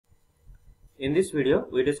In this video,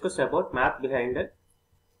 we discuss about math behind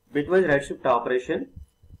bitwise right shift operation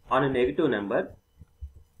on a negative number.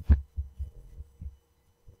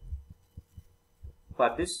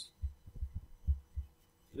 For this,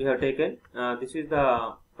 we have taken, this is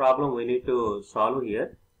the problem we need to solve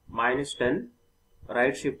here. Minus 10,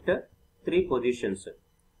 right shift 3 positions.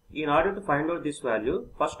 In order to find out this value,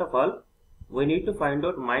 first of all, we need to find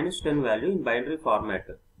out minus 10 value in binary format.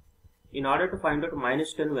 In order to find out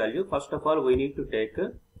minus 10 value, first of all we need to take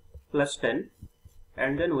plus 10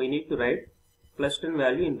 and then we need to write plus 10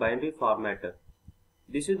 value in binary format.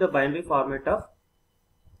 This is the binary format of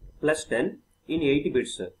plus 10 in 8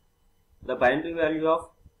 bits. The binary value of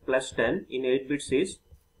plus 10 in 8 bits is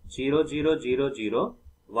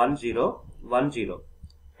 00001010,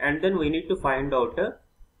 and then we need to find out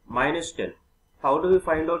minus 10. How do we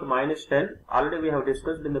find out minus 10? Already we have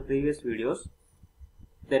discussed in the previous videos.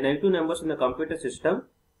 The negative numbers in the computer system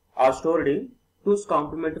are stored in 2's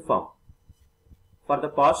complement form. For the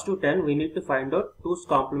positive 10, we need to find out 2's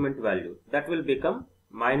complement value. That will become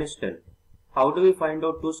minus 10. How do we find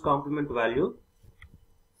out 2's complement value?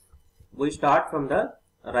 We start from the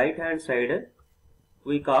right hand side.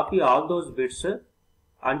 We copy all those bits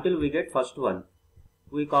until we get first one.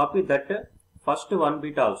 We copy that first one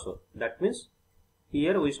bit also. That means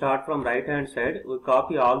here we start from right hand side. We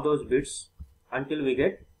copy all those bits until we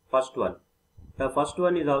get first one. The first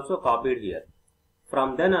one is also copied here.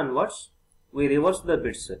 From then onwards, we reverse the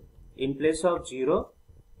bits. In place of 0,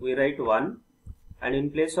 we write 1, and in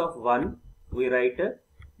place of 1, we write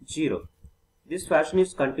 0. This fashion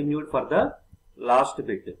is continued for the last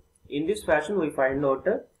bit. In this fashion, we find out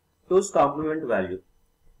 2's complement value.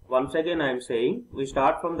 Once again, I am saying, we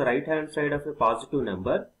start from the right hand side of a positive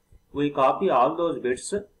number. We copy all those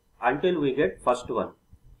bits until we get first one.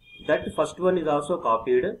 That first one is also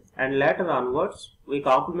copied, and later onwards we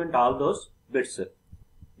complement all those bits.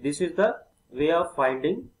 This is the way of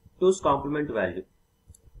finding 2's complement value.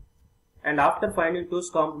 And after finding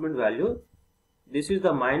 2's complement value, this is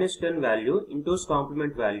the minus 10 value in 2's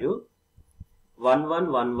complement value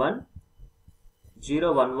 1111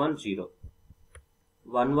 0110.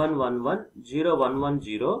 1111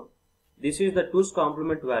 0110. This is the 2's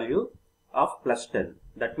complement value of plus 10.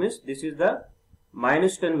 That means this is the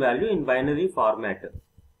minus 10 value in binary format.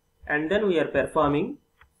 And then we are performing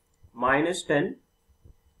minus 10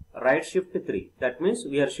 right shift 3. That means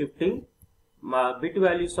we are shifting bit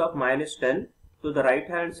values of minus 10 to the right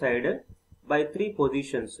hand side by 3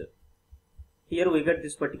 positions. Here we get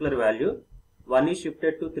this particular value. 1 is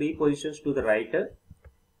shifted to 3 positions to the right.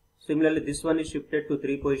 Similarly, this one is shifted to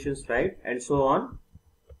 3 positions right, and so on.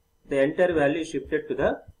 The entire value is shifted to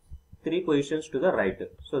the 3 positions to the right.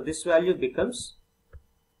 So this value becomes,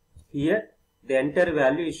 here the entire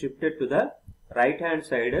value is shifted to the right hand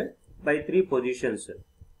side by 3 positions.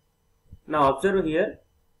 Now observe here,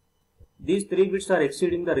 these 3 bits are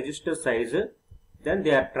exceeding the register size, then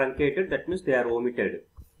they are truncated, that means they are omitted.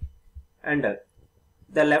 And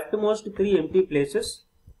the leftmost 3 empty places,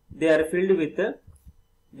 they are filled with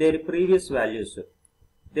their previous values.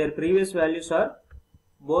 Their previous values are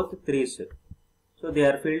both 3's. So they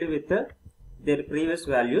are filled with their previous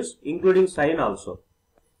values, including sign also.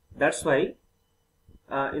 That's why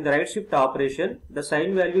in the right shift operation, the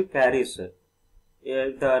sign value carries.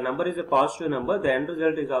 If the number is a positive number, the end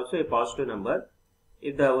result is also a positive number.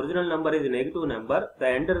 If the original number is a negative number, the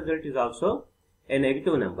end result is also a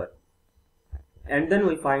negative number. And then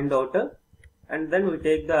we find out, and then we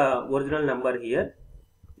take the original number here.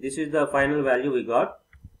 This is the final value we got,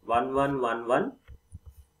 1111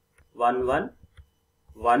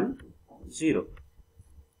 1110.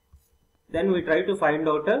 Then we try to find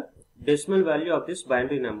out a decimal value of this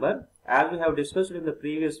binary number. As we have discussed in the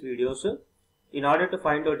previous videos, in order to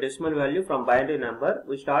find out decimal value from binary number,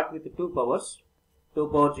 we start with 2 powers, 2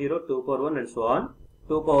 power 0, 2 power 1 and so on,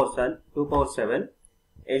 2 power 7.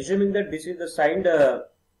 Assuming that this is the signed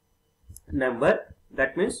number,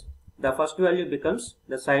 that means the first value becomes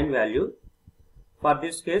the sign value. For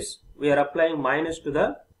this case, we are applying minus to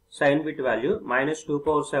the sign bit value, minus 2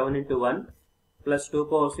 power 7 into 1 plus 2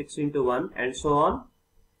 power 6 into 1 and so on,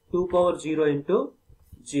 2 power 0 into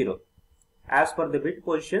 0. As per the bit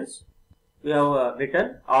positions, we have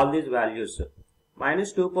written all these values.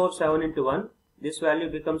 Minus 2 power 7 into 1, this value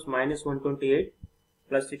becomes minus 128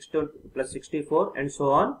 plus 64 and so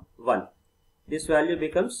on 1. This value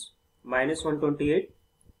becomes minus 128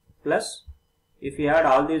 plus, if we add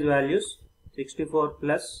all these values, 64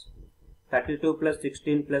 plus 32 plus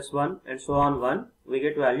 16 plus 1 and so on 1, we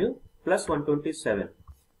get value plus 127.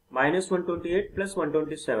 Minus 128 plus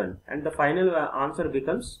 127, and the final answer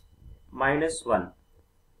becomes minus 1.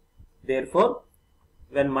 Therefore,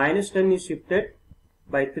 when minus 10 is shifted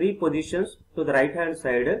by 3 positions to the right hand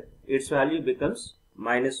side, its value becomes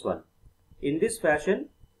minus 1. In this fashion,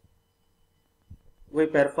 we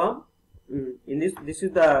perform, this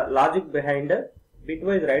is the logic behind a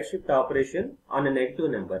bitwise right shift operation on a negative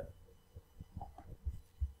number.